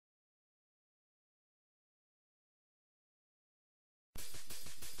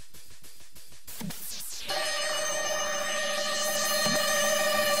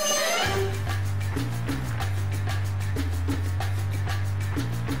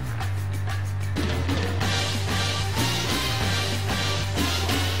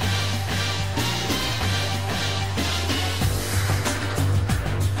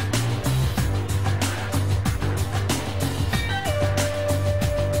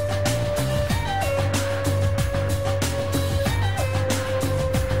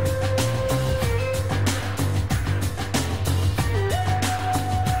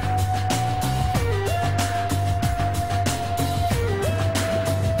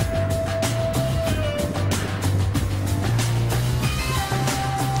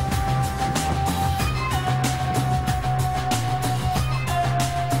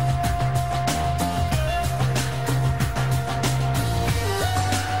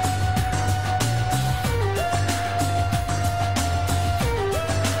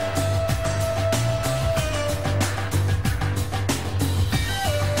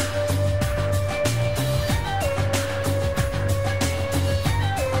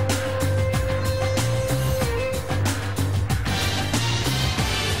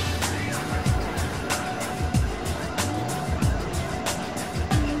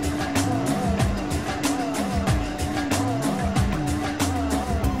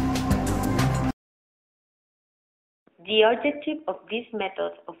The objective of this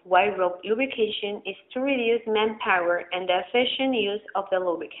method of wire rope lubrication is to reduce manpower and the efficient use of the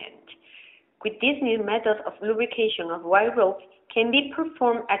lubricant. With this new method of lubrication of wire rope can be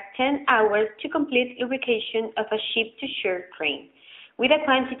performed at 10 hours to complete lubrication of a ship-to-shore crane, with a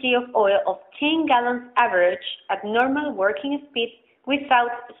quantity of oil of 10 gallons average at normal working speed without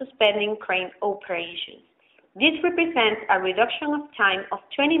suspending crane operations. This represents a reduction of time of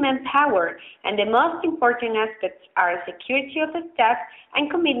 20 manpower, and the most important aspects are security of the staff and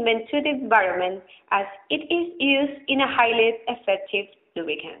commitment to the environment, as it is used in a highly effective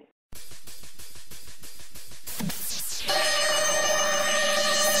lubricant.